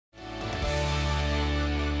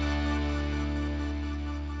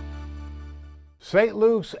St.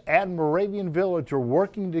 Luke's and Moravian Village are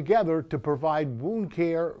working together to provide wound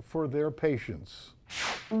care for their patients.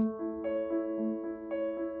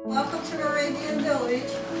 Welcome to Moravian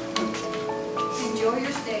Village. Enjoy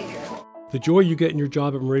your stay here. The joy you get in your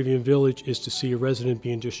job at Moravian Village is to see a resident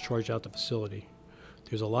being discharged out the facility.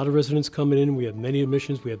 There's a lot of residents coming in, we have many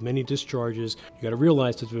admissions, we have many discharges. You gotta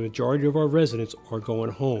realize that the majority of our residents are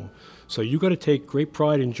going home. So you gotta take great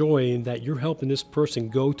pride and joy in that you're helping this person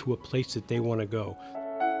go to a place that they wanna go.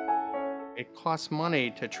 It costs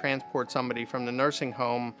money to transport somebody from the nursing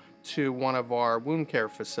home to one of our wound care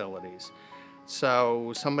facilities.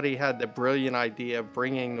 So somebody had the brilliant idea of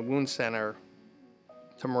bringing the wound center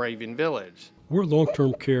to Moravian Village. We're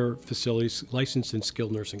long-term care facilities licensed in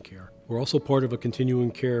skilled nursing care. We're also part of a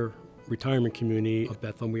continuing care retirement community of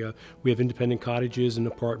Bethlehem. We have independent cottages and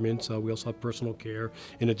apartments. We also have personal care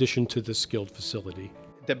in addition to the skilled facility.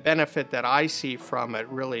 The benefit that I see from it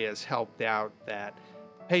really has helped out that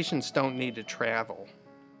patients don't need to travel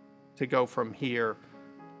to go from here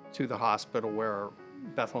to the hospital where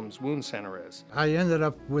Bethlehem's Wound Center is. I ended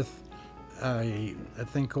up with a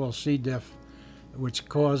thing called C. diff, which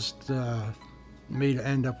caused me to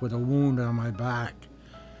end up with a wound on my back.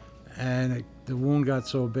 And the wound got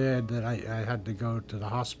so bad that I had to go to the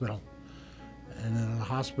hospital. And in the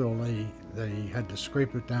hospital, they had to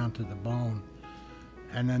scrape it down to the bone.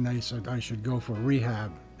 And then they said I should go for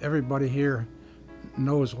rehab. Everybody here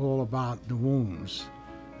knows all about the wounds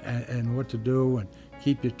and what to do and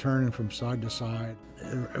keep you turning from side to side.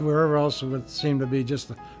 Wherever else it would seem to be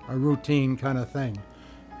just a routine kind of thing.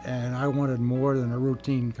 And I wanted more than a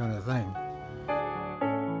routine kind of thing.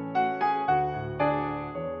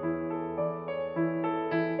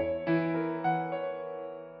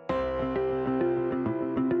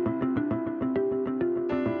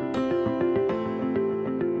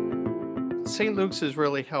 St. Luke's has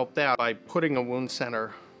really helped out by putting a wound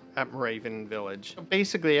center at Moravian Village.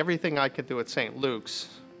 Basically everything I could do at St.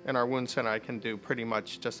 Luke's in our wound center I can do pretty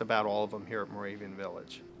much just about all of them here at Moravian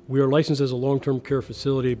Village. We are licensed as a long-term care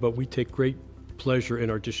facility, but we take great pleasure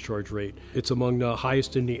in our discharge rate. It's among the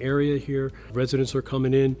highest in the area here. Residents are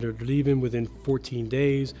coming in, they're leaving within 14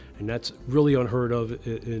 days, and that's really unheard of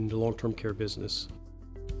in the long-term care business.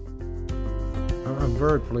 I'm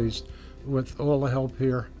very pleased with all the help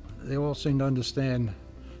here. They all seem to understand.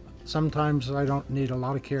 Sometimes I don't need a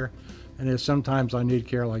lot of care, and there's sometimes I need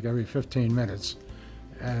care like every 15 minutes.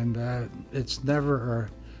 And it's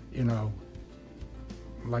never,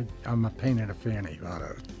 like I'm a pain in the fanny about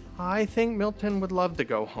it. I think Milton would love to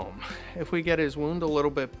go home. If we get his wound a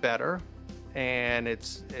little bit better and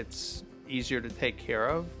it's easier to take care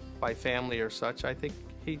of by family or such, I think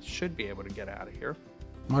he should be able to get out of here.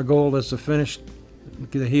 My goal is to finish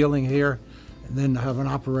the healing here and then to have an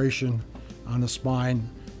operation on the spine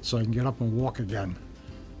so I can get up and walk again.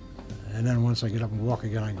 And then once I get up and walk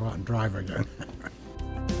again, I can go out and drive again.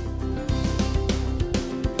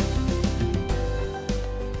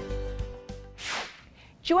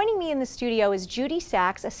 Joining me in the studio is Judi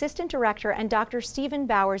Saxe, Assistant Director, and Dr. Stephen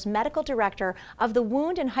Bowers, Medical Director of the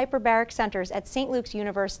Wound and Hyperbaric Centers at St. Luke's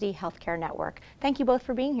University Healthcare Network. Thank you both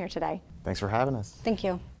for being here today. Thanks for having us. Thank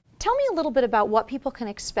you. Tell me a little bit about what people can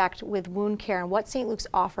expect with wound care and what St. Luke's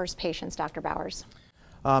offers patients, Dr. Bowers.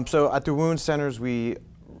 So at the wound centers, we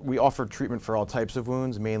offer treatment for all types of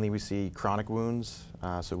wounds. Mainly we see chronic wounds,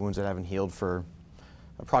 so wounds that haven't healed for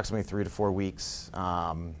approximately 3 to 4 weeks.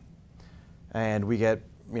 And we get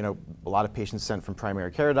a lot of patients sent from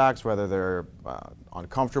primary care docs, whether they're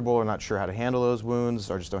uncomfortable or not sure how to handle those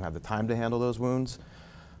wounds or just don't have the time to handle those wounds.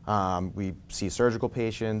 We see surgical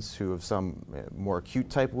patients who have some more acute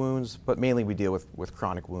type wounds, but mainly we deal with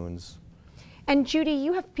chronic wounds. And Judi,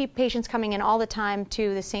 you have patients coming in all the time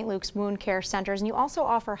to the St. Luke's Wound Care Centers, and you also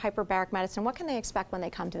offer hyperbaric medicine. What can they expect when they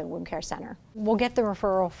come to the Wound Care Center? We'll get the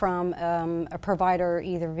referral from a provider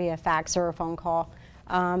either via fax or a phone call.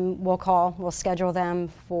 We'll schedule them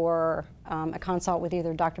for a consult with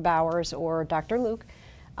either Dr. Bowers or Dr. Luke.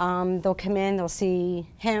 They'll come in, they'll see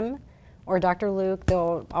him or Dr. Luke.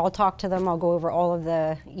 I'll talk to them, I'll go over all of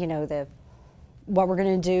the, what we're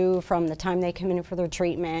going to do from the time they come in for their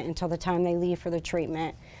treatment until the time they leave for their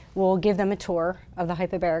treatment. We'll give them a tour of the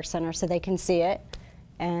Hyperbaric Center so they can see it.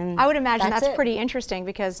 And I would imagine that's pretty interesting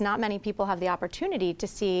because not many people have the opportunity to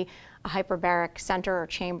see a hyperbaric center or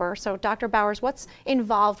chamber. So Dr. Bowers, what's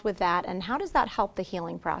involved with that and how does that help the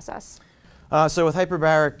healing process? So with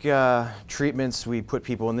hyperbaric treatments, we put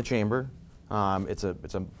people in the chamber. It's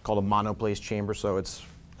called a monoplace chamber, so it's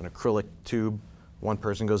an acrylic tube. One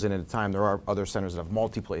person goes in at a time. There are other centers that have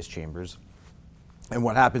multi-place chambers. And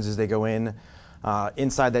what happens is they go in,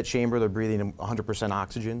 Inside that chamber, they're breathing 100%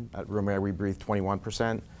 oxygen. At room air, we breathe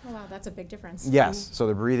 21%. Oh wow, that's a big difference. Yes, so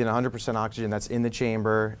they're breathing 100% oxygen. That's in the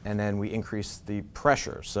chamber, and then we increase the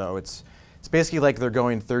pressure. So it's basically like they're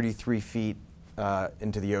going 33 feet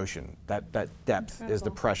into the ocean. That depth is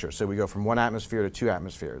the pressure. So we go from 1 atmosphere to 2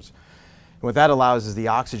 atmospheres. And what that allows is the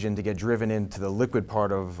oxygen to get driven into the liquid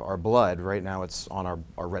part of our blood. Right now it's on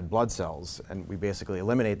our red blood cells, and we basically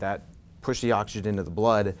eliminate that, push the oxygen into the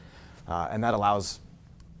blood, and that allows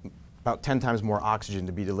about 10 times more oxygen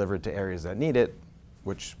to be delivered to areas that need it,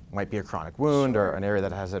 which might be a chronic wound or an area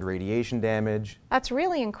that has had radiation damage. That's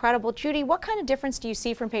really incredible. Judi, what kind of difference do you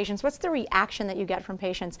see from patients? What's the reaction that you get from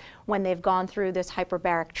patients when they've gone through this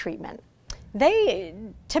hyperbaric treatment? They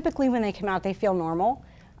typically, when they come out, they feel normal.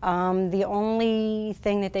 The only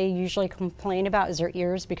thing that they usually complain about is their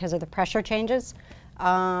ears because of the pressure changes,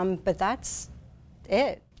 but that's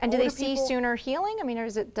it. And do they see sooner healing? I mean, or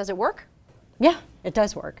does it work? Yeah, it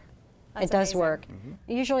does work. That's it does amazing. work.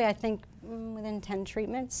 Usually, I think within 10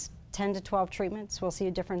 treatments, 10 to 12 treatments, we'll see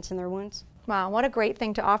a difference in their wounds. Wow, what a great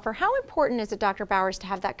thing to offer. How important is it, Dr. Bowers, to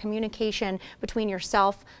have that communication between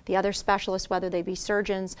yourself, the other specialists, whether they be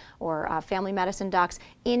surgeons or family medicine docs,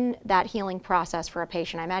 in that healing process for a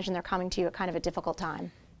patient? I imagine they're coming to you at kind of a difficult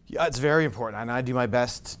time. Yeah, it's very important, and I do my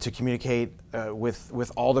best to communicate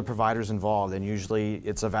with all the providers involved, and usually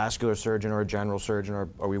it's a vascular surgeon or a general surgeon,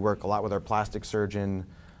 or we work a lot with our plastic surgeon,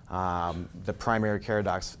 the primary care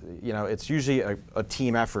docs. You know, it's usually a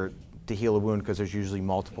team effort to heal a wound because there's usually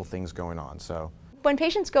multiple things going on. So, when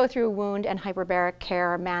patients go through wound and hyperbaric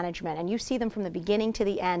care management, and you see them from the beginning to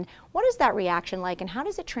the end, what is that reaction like, and how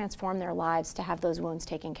does it transform their lives to have those wounds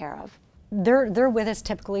taken care of? They're with us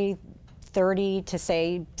typically 30 to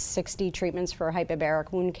say 60 treatments for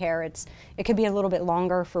hyperbaric wound care. It could be a little bit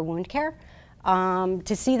longer for wound care.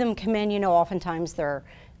 To see them come in, you know, oftentimes they're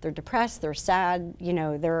depressed, they're sad, you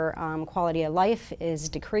know, their quality of life is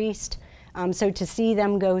decreased. So to see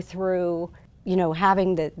them go through, you know,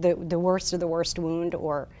 having the worst of the worst wound,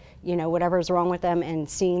 or, you know, whatever's wrong with them, and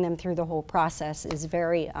seeing them through the whole process is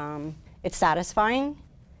very, it's satisfying.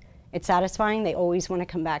 It's satisfying. They always want to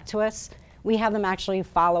come back to us. We have them actually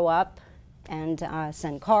follow up and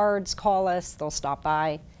send cards, call us, they'll stop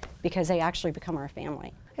by, because they actually become our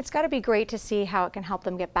family. It's got to be great to see how it can help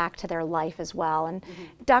them get back to their life as well. And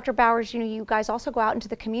Dr. Bowers, you know, you guys also go out into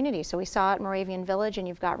the community. So we saw at Moravian Village, and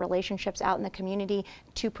you've got relationships out in the community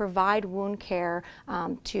to provide wound care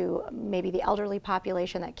to maybe the elderly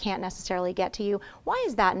population that can't necessarily get to you. Why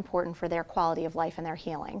is that important for their quality of life and their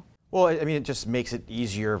healing? well, I mean, it just makes it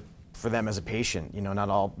easier for them as a patient. You know, not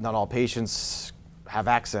all patients have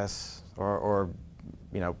access or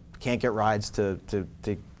you know, can't get rides to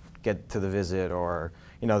get to the visit, or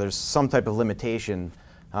you know, there's some type of limitation.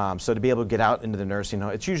 So to be able to get out into the nursing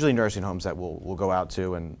home, it's usually nursing homes that we'll go out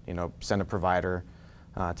to, and you know, send a provider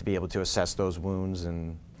to be able to assess those wounds.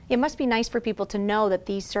 And it must be nice for people to know that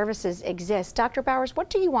these services exist. Dr. Bowers, what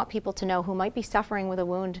do you want people to know who might be suffering with a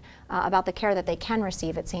wound about the care that they can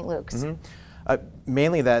receive at St. Luke's?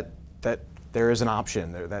 Mainly that there is an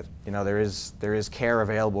option, that you know, there is care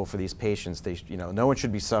available for these patients. You know, no one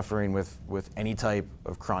should be suffering with any type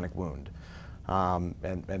of chronic wound,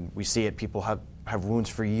 and we see it. People have wounds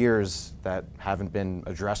for years that haven't been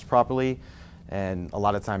addressed properly, and a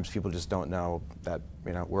lot of times people just don't know that,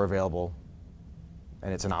 you know, we're available,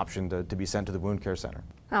 and it's an option to be sent to the wound care center.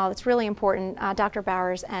 Oh, that's really important. Dr.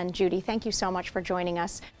 Bowers and Judi, thank you so much for joining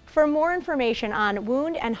us. For more information on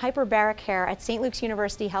wound and hyperbaric care at St. Luke's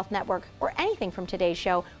University Health Network, or anything from today's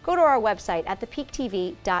show, go to our website at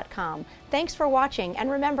thepeaktv.com. Thanks for watching,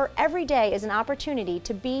 and remember, every day is an opportunity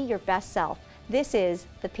to be your best self. This is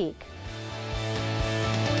The Peak.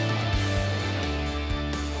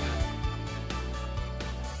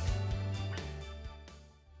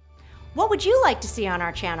 What would you like to see on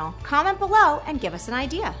our channel? Comment below and give us an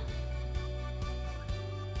idea.